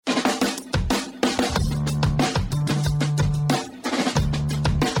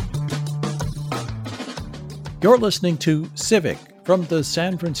You're listening to Civic from the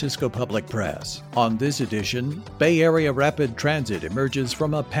San Francisco Public Press. On this edition, Bay Area Rapid Transit emerges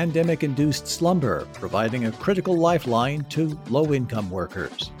from a pandemic-induced slumber, providing a critical lifeline to low-income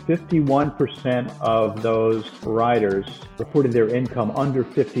workers. 51% of those riders reported their income under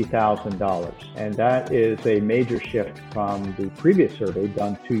 $50,000. And that is a major shift from the previous survey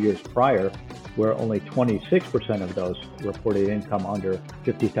done 2 years prior, where only 26% of those reported income under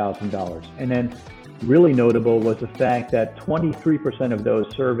 $50,000. And then really notable was the fact that 23% of those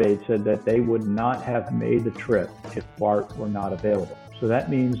surveyed said that they would not have made the trip if BART were not available. So that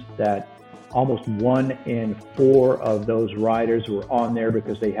means that almost 1 in 4 of those riders were on there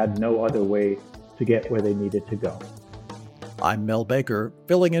because they had no other way to get where they needed to go. I'm Mel Baker,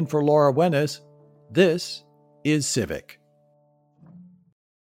 filling in for Laura Wennes. This is Civic.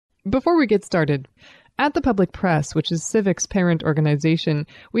 Before we get started, at the Public Press, which is Civic's parent organization,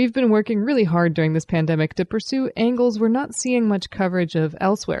 we've been working really hard during this pandemic to pursue angles we're not seeing much coverage of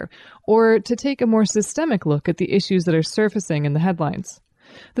elsewhere, or to take a more systemic look at the issues that are surfacing in the headlines.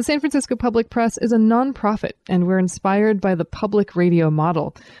 The San Francisco Public Press is a nonprofit, and we're inspired by the public radio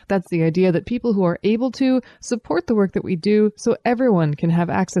model. That's the idea that people who are able to support the work that we do so everyone can have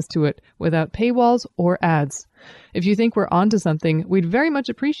access to it without paywalls or ads. If you think we're onto something, we'd very much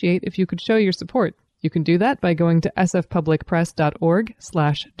appreciate if you could show your support. You can do that by going to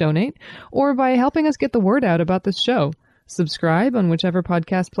sfpublicpress.org/donate or by helping us get the word out about this show. Subscribe on whichever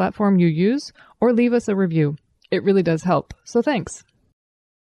podcast platform you use or leave us a review. It really does help, so thanks.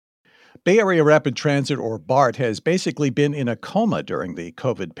 Bay Area Rapid Transit, or BART, has basically been in a coma during the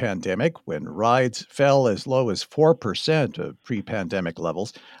COVID pandemic when rides fell as low as 4% of pre-pandemic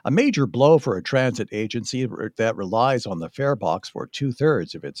levels, a major blow for a transit agency that relies on the fare box for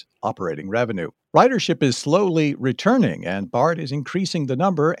 2/3 of its operating revenue. Ridership is slowly returning, and BART is increasing the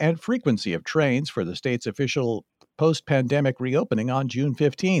number and frequency of trains for the state's official post-pandemic reopening on June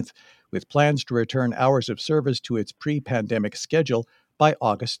 15th, with plans to return hours of service to its pre-pandemic schedule by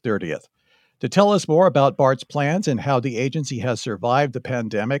August 30th. To tell us more about BART's plans and how the agency has survived the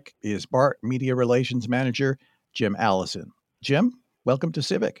pandemic is BART Media Relations Manager Jim Allison. Jim, welcome to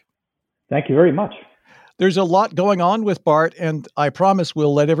Civic. Thank you very much. There's a lot going on with BART, and I promise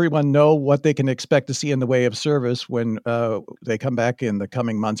we'll let everyone know what they can expect to see in the way of service when they come back in the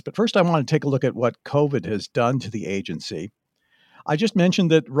coming months. But first, I want to take a look at what COVID has done to the agency. I just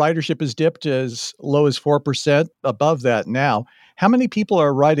mentioned that ridership has dipped as low as 4%, above that now. How many people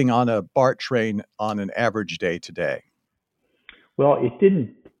are riding on a BART train on an average day today? Well, it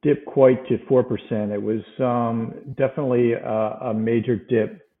didn't dip quite to 4%. It was definitely a major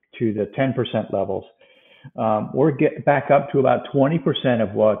dip to the 10% levels. We're getting back up to about 20%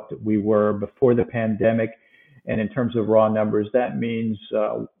 of what we were before the pandemic. And in terms of raw numbers, that means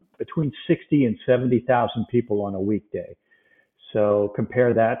between 60 and 70,000 people on a weekday. So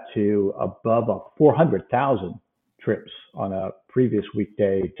compare that to above 400,000 trips on a previous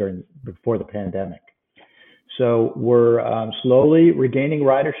weekday before the pandemic. So we're slowly regaining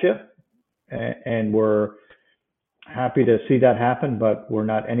ridership, and we're happy to see that happen, but we're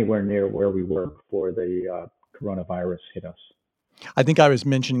not anywhere near where we were before the coronavirus hit us. I think I was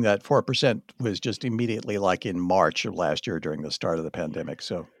mentioning that 4% was just immediately like in March of last year during the start of the pandemic.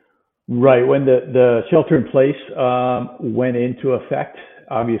 So. Right. When the shelter in place went into effect,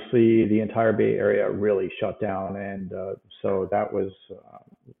 obviously the entire Bay Area really shut down. And so that was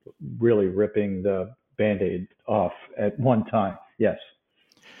really ripping the Band-Aid off at one time. Yes.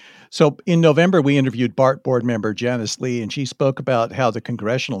 So in November, we interviewed BART board member Janice Lee, and she spoke about how the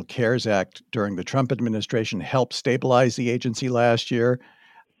Congressional CARES Act during the Trump administration helped stabilize the agency last year.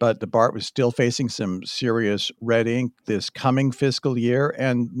 But the BART was still facing some serious red ink this coming fiscal year.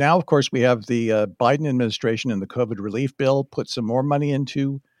 And now, of course, we have the Biden administration and the COVID relief bill put some more money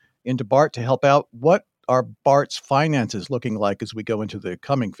into BART to help out. What are BART's finances looking like as we go into the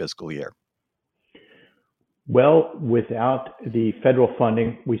coming fiscal year? Well, without the federal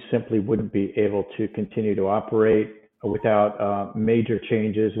funding, we simply wouldn't be able to continue to operate without major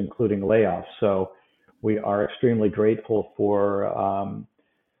changes, including layoffs. So we are extremely grateful for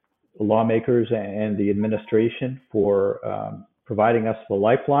lawmakers and the administration for providing us the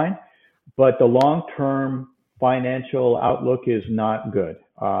lifeline, but the long-term financial outlook is not good.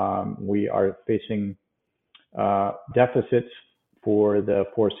 We are facing deficits for the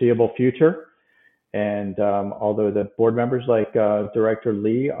foreseeable future, and although the board members like Director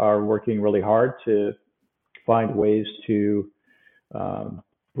Lee are working really hard to find ways to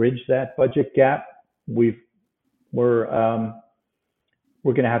bridge that budget gap, we're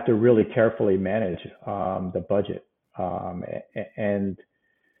going to have to really carefully manage the budget. And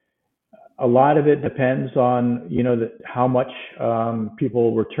A lot of it depends on, how much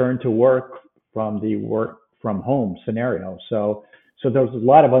people return to work from the work from home scenario. So there's a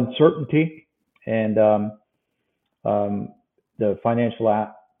lot of uncertainty, and um, the financial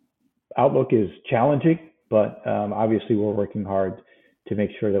outlook is challenging, but obviously we're working hard to make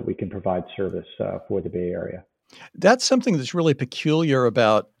sure that we can provide service for the Bay Area. That's something that's really peculiar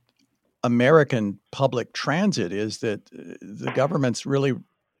about American public transit is that the governments really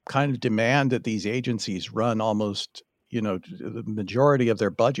kind of demand that these agencies run almost, the majority of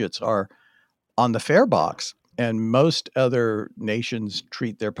their budgets are on the fare box. And most other nations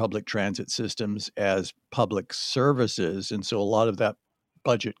treat their public transit systems as public services. And so a lot of that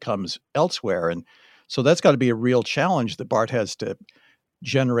budget comes elsewhere. And so that's got to be a real challenge that BART has to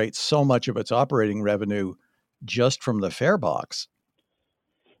generate so much of its operating revenue just from the fare box.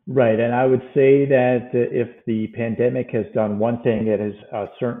 Right. And I would say that if the pandemic has done one thing, it has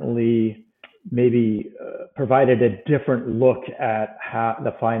certainly maybe provided a different look at how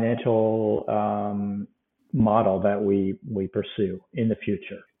the financial model that we pursue in the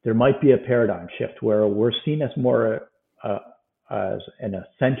future. There might be a paradigm shift where we're seen as more as an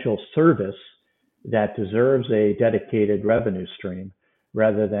essential service that deserves a dedicated revenue stream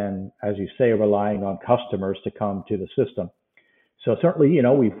rather than, as you say, relying on customers to come to the system. So certainly,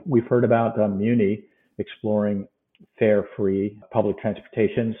 we've heard about Muni exploring fare-free public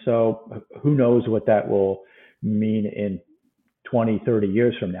transportation. So who knows what that will mean in 20, 30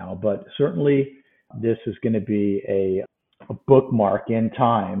 years from now. But certainly this is going to be a bookmark in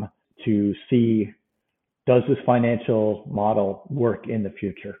time to see, does this financial model work in the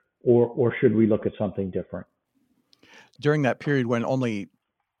future? Or should we look at something different? During that period when only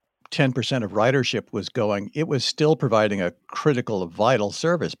 10% of ridership was going, it was still providing a critical, vital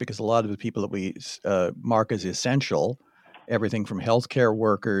service because a lot of the people that we mark as essential, everything from healthcare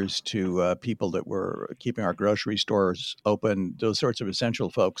workers to people that were keeping our grocery stores open, those sorts of essential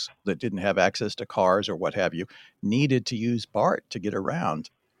folks that didn't have access to cars or what have you, needed to use BART to get around.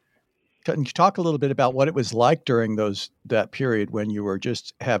 Can you talk a little bit about what it was like during that period when you were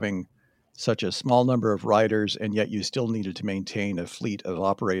just having such a small number of riders, and yet you still needed to maintain a fleet of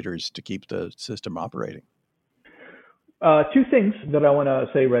operators to keep the system operating? Two things that I want to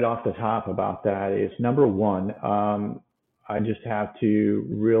say right off the top about that is number one, I just have to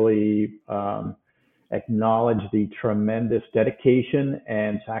really acknowledge the tremendous dedication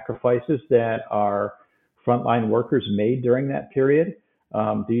and sacrifices that our frontline workers made during that period.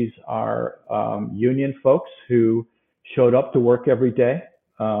 These are union folks who showed up to work every day.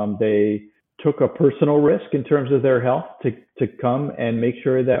 They took a personal risk in terms of their health to come and make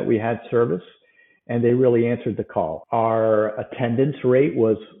sure that we had service, and they really answered the call. Our attendance rate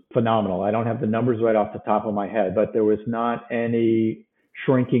was phenomenal. I don't have the numbers right off the top of my head, but there was not any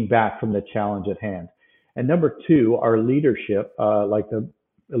shrinking back from the challenge at hand. And number two, our leadership, like the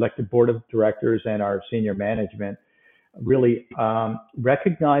elected board of directors and our senior management, really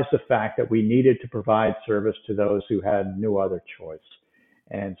recognized the fact that we needed to provide service to those who had no other choice.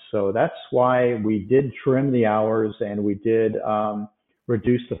 And so that's why we did trim the hours and we did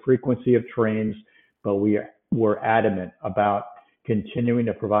reduce the frequency of trains, but we were adamant about continuing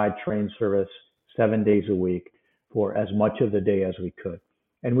to provide train service 7 days a week for as much of the day as we could.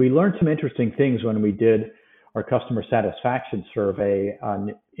 And we learned some interesting things when we did our customer satisfaction survey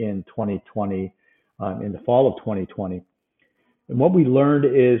in 2020, in the fall of 2020. And what we learned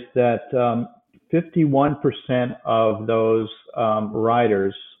is that 51% of those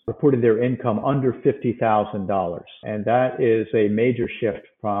riders reported their income under $50,000. And that is a major shift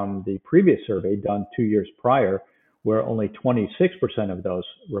from the previous survey done 2 years prior, where only 26% of those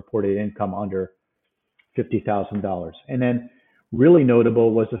reported income under $50,000. And then really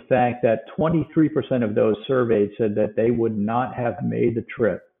notable was the fact that 23% of those surveyed said that they would not have made the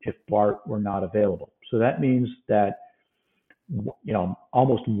trip if BART were not available. So that means that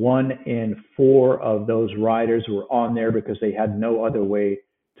almost 1 in 4 of those riders were on there because they had no other way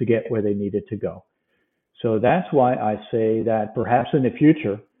to get where they needed to go. So that's why I say that perhaps in the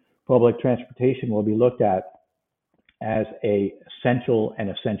future, public transportation will be looked at as a essential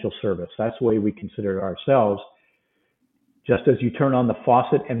service. That's the way we consider it ourselves. Just as you turn on the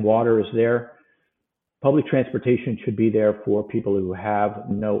faucet and water is there, public transportation should be there for people who have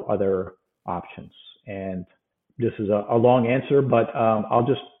no other options. And this is a long answer, but I'll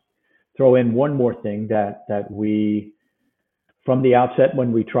just throw in one more thing that we, from the outset,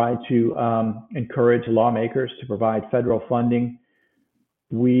 when we tried to encourage lawmakers to provide federal funding,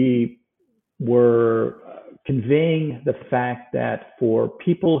 we were conveying the fact that for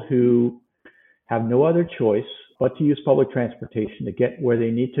people who have no other choice but to use public transportation to get where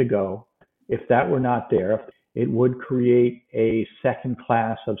they need to go, If that were not there, it would create a second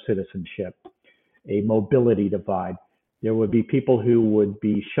class of citizenship, a mobility divide. There would be people who would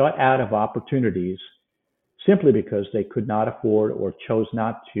be shut out of opportunities simply because they could not afford or chose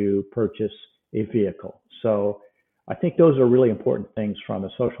not to purchase a vehicle. So I think those are really important things from a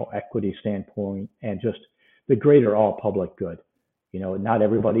social equity standpoint and just the greater all public good. Not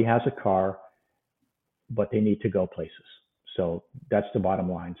everybody has a car, but they need to go places. So that's the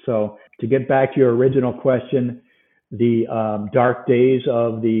bottom line. So to get back to your original question, the dark days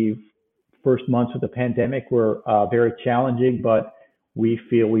of the first months of the pandemic were very challenging, but we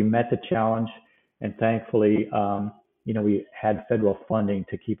feel we met the challenge, and thankfully, we had federal funding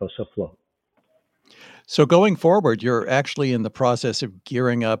to keep us afloat. So going forward, you're actually in the process of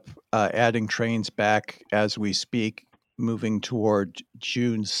gearing up, adding trains back as we speak, moving toward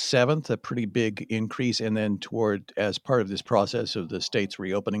June 7th, a pretty big increase, and then toward, as part of this process of the states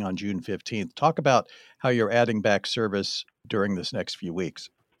reopening on June 15th. Talk about how you're adding back service during this next few weeks.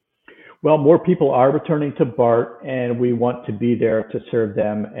 Well, more people are returning to BART, and we want to be there to serve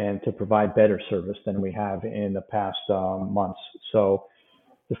them and to provide better service than we have in the past months. So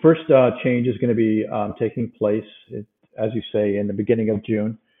the first change is going to be taking place, as you say, in the beginning of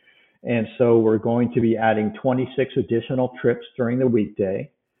June. And so we're going to be adding 26 additional trips during the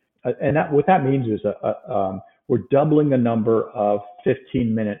weekday. And what that means is we're doubling the number of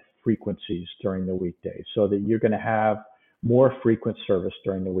 15-minute frequencies during the weekdays so that you're going to have more frequent service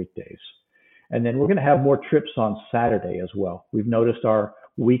during the weekdays. And then we're going to have more trips on Saturday as well. We've noticed our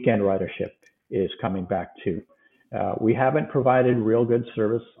weekend ridership is coming back too. We haven't provided real good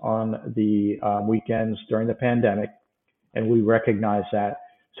service on the weekends during the pandemic, and we recognize that.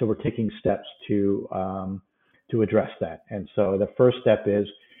 So we're taking steps to address that. And so the first step is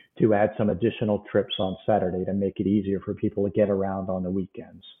to add some additional trips on Saturday to make it easier for people to get around on the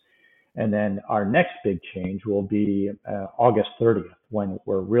weekends. And then our next big change will be August 30th, when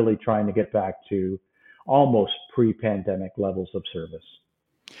we're really trying to get back to almost pre-pandemic levels of service.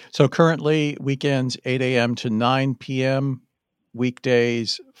 So currently, weekends 8 a.m. to 9 p.m.,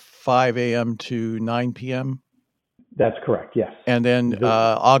 weekdays 5 a.m. to 9 p.m.? That's correct, yes. And then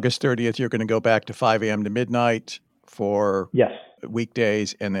August 30th, you're going to go back to 5 a.m. to midnight for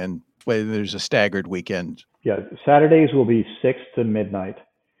weekdays, and then there's a staggered weekend. Yeah, Saturdays will be 6 to midnight,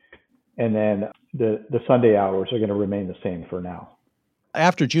 and then the Sunday hours are going to remain the same for now.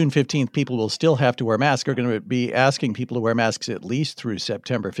 After June 15th, people will still have to wear masks. We're going to be asking people to wear masks at least through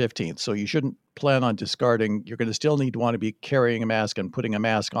September 15th. So you shouldn't plan on discarding. You're going to still need to want to be carrying a mask and putting a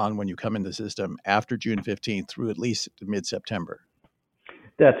mask on when you come in the system after June 15th through at least mid-September.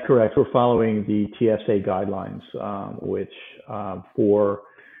 That's correct. We're following the TSA guidelines, which for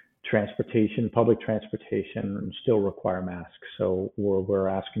transportation, public transportation, still require masks. So we're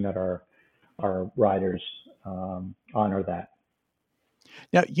asking that our riders honor that.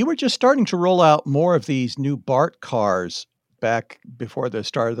 Now, you were just starting to roll out more of these new BART cars back before the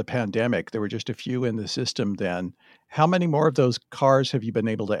start of the pandemic. There were just a few in the system then. How many more of those cars have you been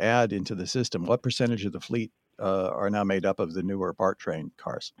able to add into the system? What percentage of the fleet are now made up of the newer BART train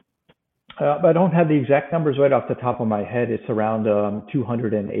cars? I don't have the exact numbers right off the top of my head. It's around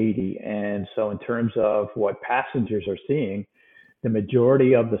 280. And so in terms of what passengers are seeing, the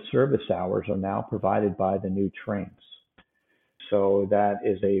majority of the service hours are now provided by the new trains. So that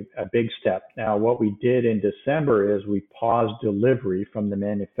is a big step. Now, what we did in December is we paused delivery from the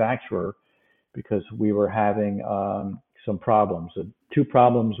manufacturer because we were having some problems. The two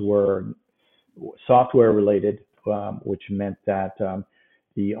problems were software related, which meant that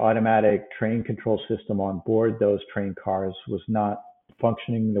the automatic train control system on board those train cars was not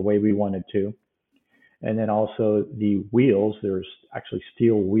functioning the way we wanted to. And then also the wheels, there's actually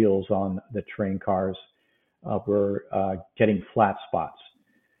steel wheels on the train cars, were getting flat spots.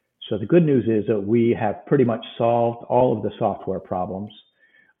 So the good news is that we have pretty much solved all of the software problems.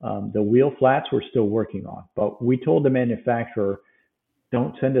 The wheel flats we're still working on, but we told the manufacturer,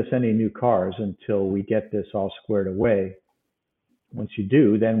 don't send us any new cars until we get this all squared away. Once you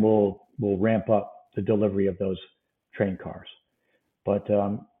do, then we'll ramp up the delivery of those train cars. But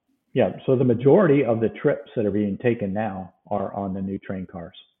so the majority of the trips that are being taken now are on the new train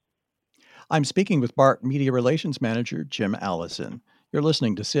cars. I'm speaking with BART Media Relations Manager Jim Allison. You're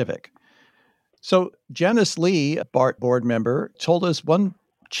listening to Civic. So Janice Lee, BART board member, told us one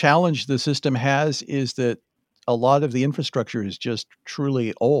challenge the system has is that a lot of the infrastructure is just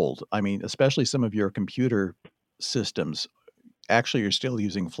truly old. I mean, especially some of your computer systems. Actually, you're still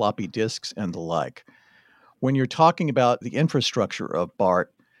using floppy disks and the like. When you're talking about the infrastructure of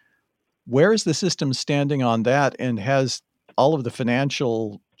BART, where is the system standing on that, and has all of the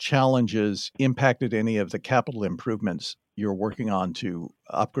financial challenges impacted any of the capital improvements you're working on to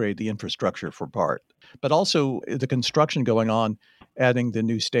upgrade the infrastructure for BART, but also the construction going on, adding the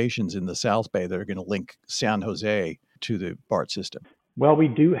new stations in the South Bay that are going to link San Jose to the BART system? Well, we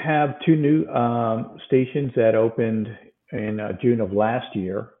do have two new stations that opened in June of last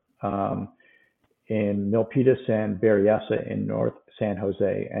year in Milpitas and Berryessa in North San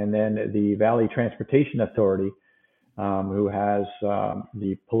Jose. And then the Valley Transportation Authority, who has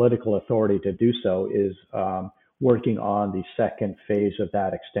the political authority to do so, is working on the second phase of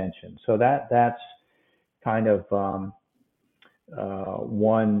that extension. So that's kind of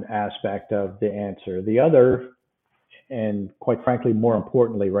one aspect of the answer. The other, and quite frankly, more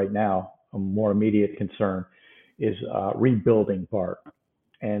importantly right now, a more immediate concern, is rebuilding BART.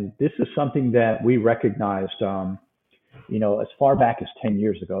 And this is something that we recognized, as far back as 10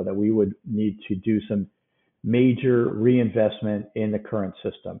 years ago, that we would need to do some major reinvestment in the current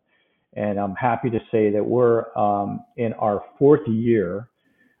system. And I'm happy to say that we're in our fourth year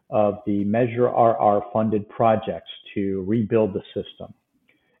of the Measure RR funded projects to rebuild the system.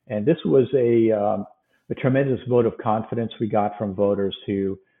 And this was a tremendous vote of confidence we got from voters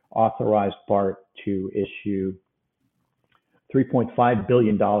who authorized BART to issue $3.5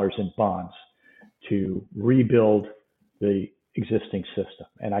 billion in bonds to rebuild the existing system.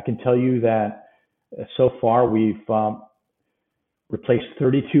 And I can tell you that so far we've replaced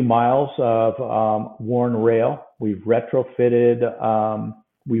 32 miles of worn rail. We've retrofitted,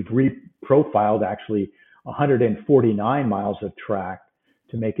 we've reprofiled actually 149 miles of track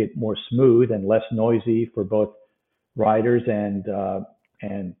to make it more smooth and less noisy for both riders and the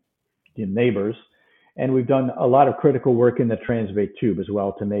neighbors. And we've done a lot of critical work in the Transbay Tube as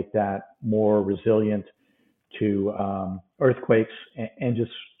well to make that more resilient to earthquakes and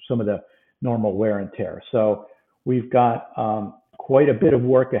just some of the normal wear and tear. So we've got quite a bit of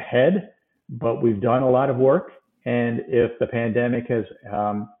work ahead, but we've done a lot of work. And if the pandemic has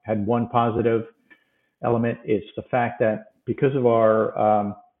had one positive element, it's the fact that because of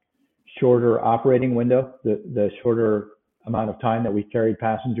our shorter operating window, the shorter amount of time that we carried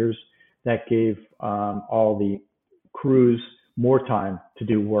passengers, that gave all the crews more time to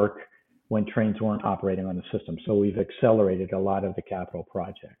do work when trains weren't operating on the system. So we've accelerated a lot of the capital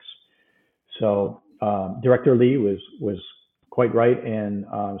projects. So Director Lee was quite right in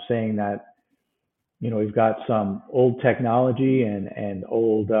saying that, we've got some old technology and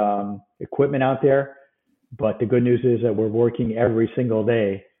old equipment out there, but the good news is that we're working every single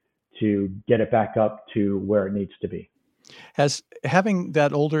day to get it back up to where it needs to be. Has having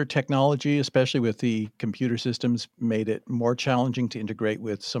that older technology, especially with the computer systems, made it more challenging to integrate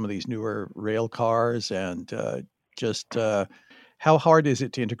with some of these newer rail cars? And how hard is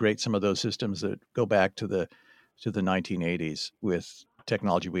it to integrate some of those systems that go back to the 1980s with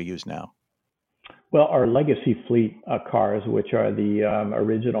technology we use now? Well, our legacy fleet cars, which are the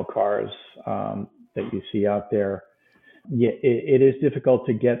original cars that you see out there, it is difficult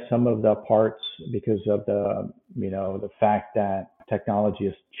to get some of the parts because of the fact that technology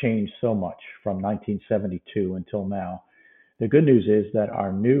has changed so much from 1972 until now. The good news is that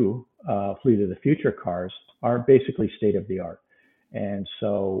our new Fleet of the Future cars are basically state of the art. And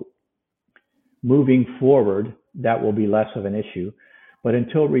so moving forward, that will be less of an issue. But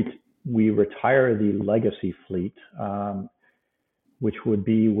until we retire the legacy fleet, which would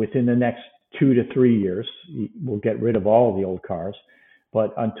be within the next 2 to 3 years, we'll get rid of all of the old cars.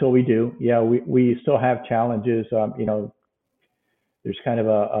 But until we do, we still have challenges. There's kind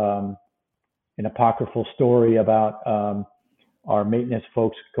of an apocryphal story about our maintenance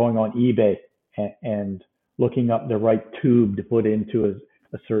folks going on eBay and looking up the right tube to put into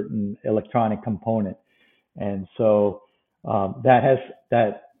a certain electronic component. And so that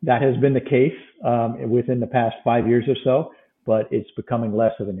has been the case within the past 5 years or so, but it's becoming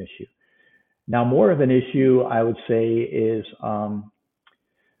less of an issue. Now, more of an issue, I would say, is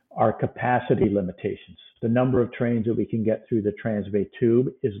our capacity limitations. The number of trains that we can get through the Transbay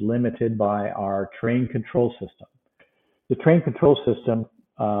Tube is limited by our train control system. The train control system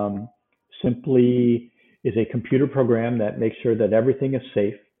simply is a computer program that makes sure that everything is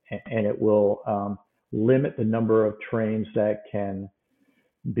safe, and it will limit the number of trains that can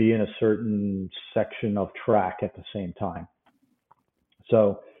be in a certain section of track at the same time.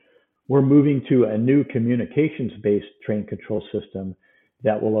 So we're moving to a new communications-based train control system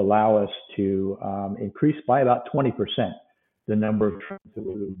that will allow us to increase by about 20% the number of trains that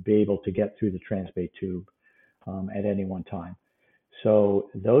we will be able to get through the Transbay Tube at any one time. So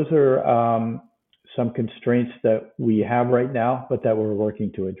those are some constraints that we have right now, but that we're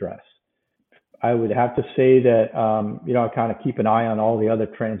working to address. I would have to say that, I kind of keep an eye on all the other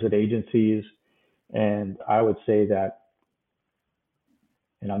transit agencies. And I would say that,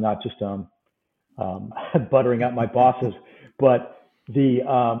 and I'm not just buttering up my bosses, but the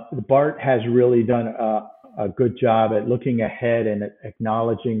BART has really done a good job at looking ahead and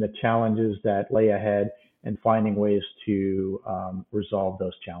acknowledging the challenges that lay ahead and finding ways to resolve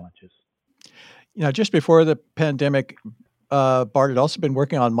those challenges. Just before the pandemic, BART had also been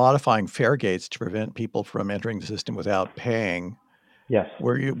working on modifying fare gates to prevent people from entering the system without paying. Yes.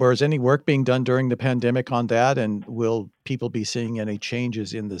 Was any work being done during the pandemic on that? And will people be seeing any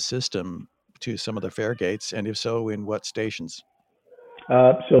changes in the system to some of the fare gates? And if so, in what stations?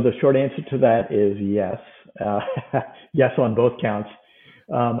 So the short answer to that is yes. Yes on both counts.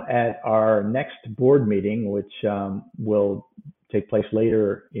 At our next board meeting, which will take place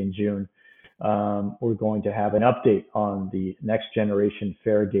later in June, we're going to have an update on the next generation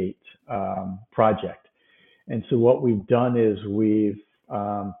Faregate project. And so what we've done is we've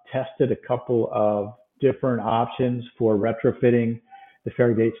tested a couple of different options for retrofitting the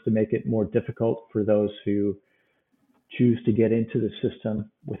Faregates to make it more difficult for those who choose to get into the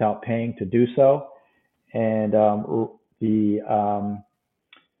system without paying to do so. And the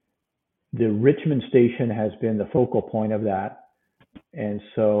Richmond station has been the focal point of that. And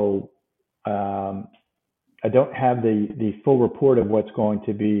so I don't have the full report of what's going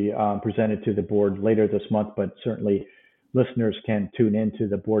to be presented to the board later this month, but certainly listeners can tune into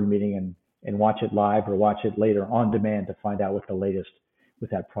the board meeting and watch it live or watch it later on demand to find out what the latest with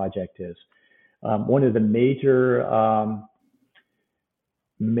that project is. One of the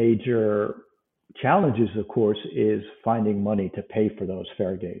major challenges, of course, is finding money to pay for those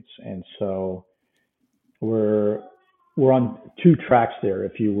fare gates. And so we're on two tracks there,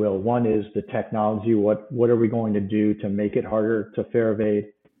 if you will. One is the technology. What are we going to do to make it harder to fare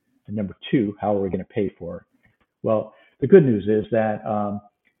evade? And number two, how are we going to pay for it? Well, the good news is that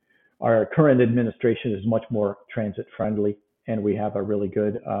our current administration is much more transit friendly, and we have a really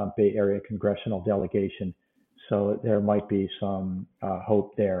good Bay Area congressional delegation. So there might be some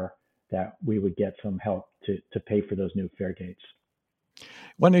hope there that we would get some help to pay for those new fare gates.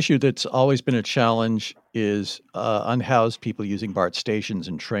 One issue that's always been a challenge is unhoused people using BART stations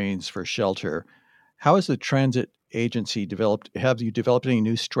and trains for shelter. How has the transit agency have you developed any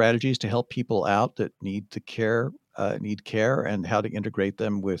new strategies to help people out that need care, and how to integrate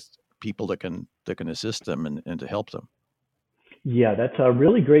them with people that can assist them and to help them? Yeah, that's a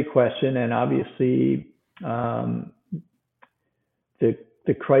really great question. And obviously,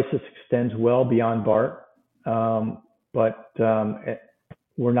 the crisis extends well beyond BART, but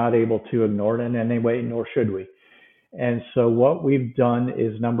we're not able to ignore it in any way, nor should we. And so what we've done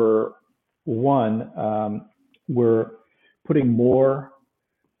is, number one, we're putting more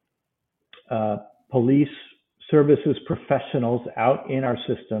police services professionals out in our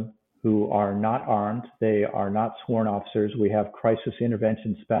system who are not armed. They are not sworn officers. We have crisis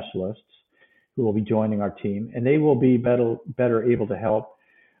intervention specialists who will be joining our team, and they will be better able to help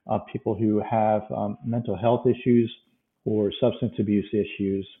people who have mental health issues or substance abuse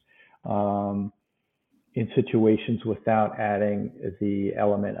issues in situations without adding the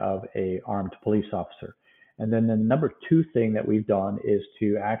element of a armed police officer. And then the number two thing that we've done is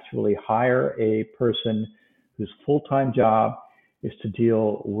to actually hire a person whose full-time job is to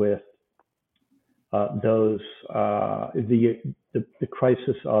deal with the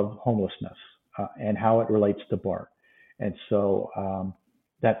crisis of homelessness and how it relates to BART. And so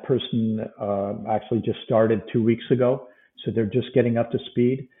that person actually just started 2 weeks ago, so they're just getting up to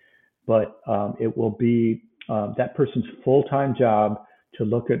speed. But it will be that person's full-time job to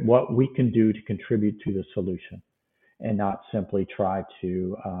look at what we can do to contribute to the solution, and not simply try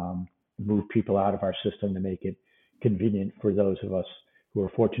to move people out of our system to make it convenient for those of us who are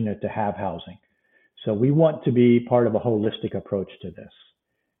fortunate to have housing. So we want to be part of a holistic approach to this.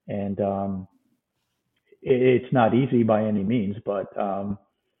 And it's not easy by any means, but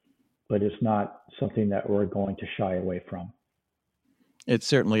it's not something that we're going to shy away from. It's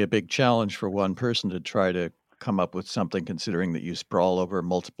certainly a big challenge for one person to try to come up with something, considering that you sprawl over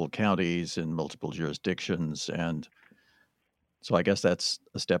multiple counties and multiple jurisdictions. And so I guess that's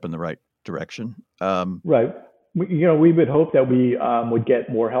a step in the right direction. Right. We would hope that we would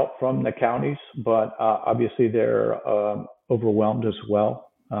get more help from the counties, but obviously they're overwhelmed as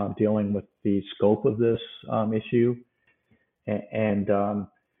well, dealing with the scope of this issue. And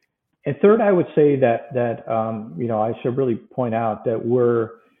third, I would say that I should really point out that we're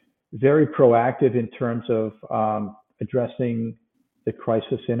very proactive in terms of addressing the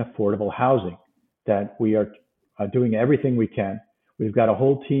crisis in affordable housing, that we are doing everything we can. We've got a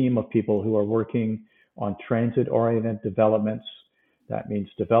whole team of people who are working on transit-oriented developments. That means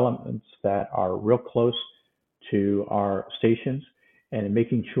developments that are real close to our stations and in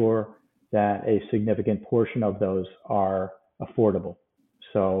making sure that a significant portion of those are affordable.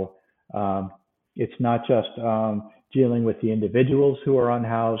 So it's not just dealing with the individuals who are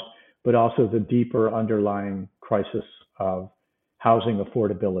unhoused, but also the deeper underlying crisis of housing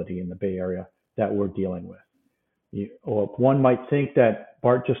affordability in the Bay Area that we're dealing with. One might think that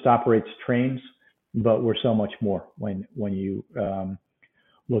BART just operates trains, but we're so much more when you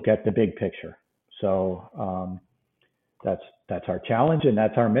look at the big picture. So that's our challenge and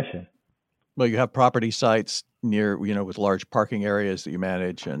that's our mission. Well, you have property sites near, with large parking areas that you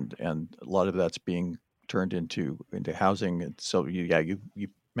manage, and a lot of that's being turned into housing. And so you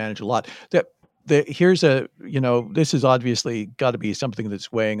manage a lot. Here's this is obviously got to be something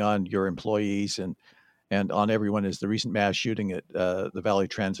that's weighing on your employees and on everyone, is the recent mass shooting at the Valley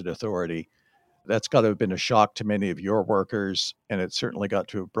Transit Authority. That's got to have been a shock to many of your workers, and it's certainly got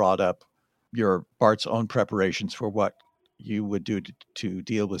to have brought up your BART's own preparations for what you would do to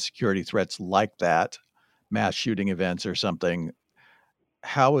deal with security threats like that, mass shooting events or something.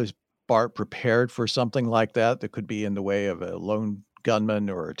 How is BART prepared for something like that could be in the way of a lone gunman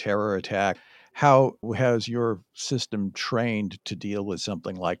or a terror attack? How has your system trained to deal with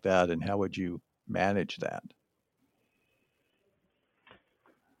something like that, and how would you manage that?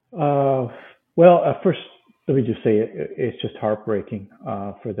 First, let me just say it's just heartbreaking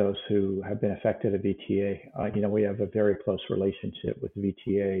for those who have been affected at VTA. We have a very close relationship with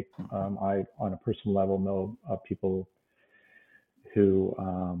VTA. I, on a personal level, know people who,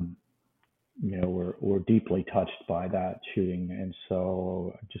 were deeply touched by that shooting, and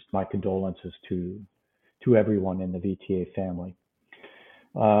so just my condolences to everyone in the VTA family.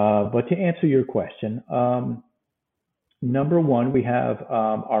 But to answer your question. Number one, we have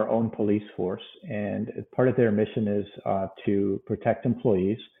our own police force, and part of their mission is to protect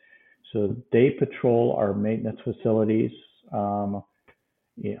employees. So they patrol our maintenance facilities,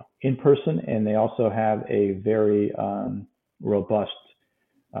 in person, and they also have a very robust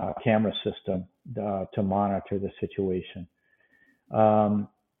camera system to monitor the situation.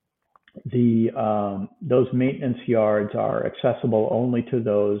 Those maintenance yards are accessible only to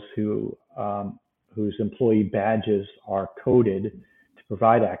those whose employee badges are coded to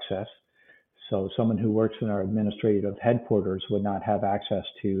provide access. So someone who works in our administrative headquarters would not have access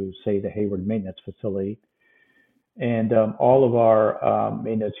to, say, the Hayward Maintenance Facility. And all of our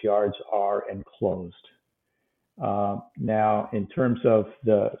maintenance yards are enclosed. Now, in terms of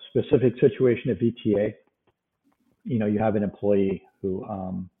the specific situation at VTA, you have an employee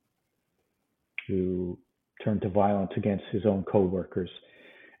who turned to violence against his own coworkers.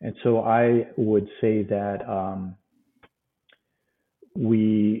 And so I would say that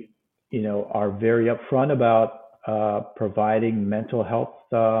we, are very upfront about providing mental health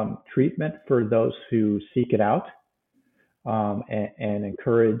treatment for those who seek it out, and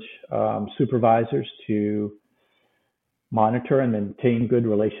encourage supervisors to monitor and maintain good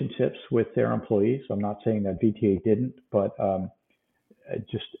relationships with their employees. I'm not saying that VTA didn't, but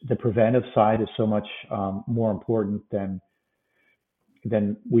just the preventive side is so much more important than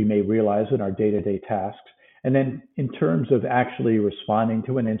we may realize in our day-to-day tasks. And then in terms of actually responding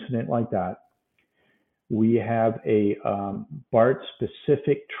to an incident like that, we have a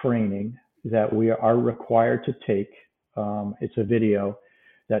BART-specific training that we are required to take. It's a video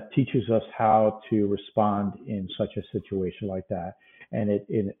that teaches us how to respond in such a situation like that. And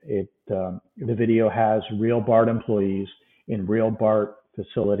the video has real BART employees in real BART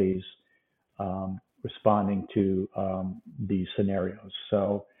facilities responding to these scenarios.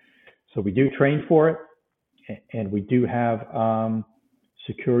 So we do train for it, and we do have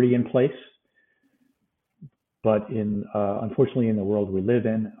security in place. But unfortunately, in the world we live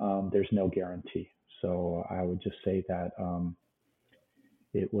in, there's no guarantee. So I would just say that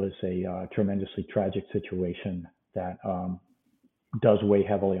it was a tremendously tragic situation that does weigh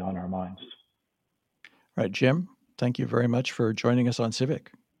heavily on our minds. All right, Jim, thank you very much for joining us on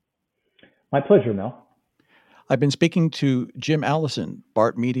Civic. My pleasure, Mel. I've been speaking to Jim Allison,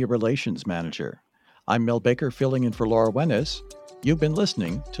 BART Media Relations Manager. I'm Mel Baker, filling in for Laura Wenes. You've been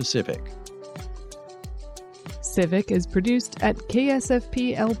listening to Civic. Civic is produced at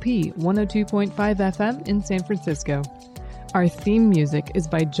KSFP LP 102.5 FM in San Francisco. Our theme music is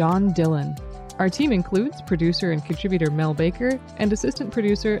by John Dillon. Our team includes producer and contributor Mel Baker and assistant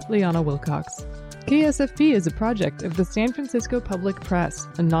producer Liana Wilcox. KSFP is a project of the San Francisco Public Press,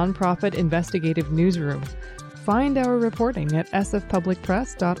 a nonprofit investigative newsroom. Find our reporting at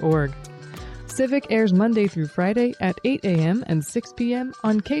sfpublicpress.org. Civic airs Monday through Friday at 8 a.m. and 6 p.m.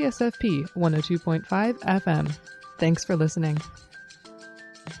 on KSFP 102.5 FM. Thanks for listening.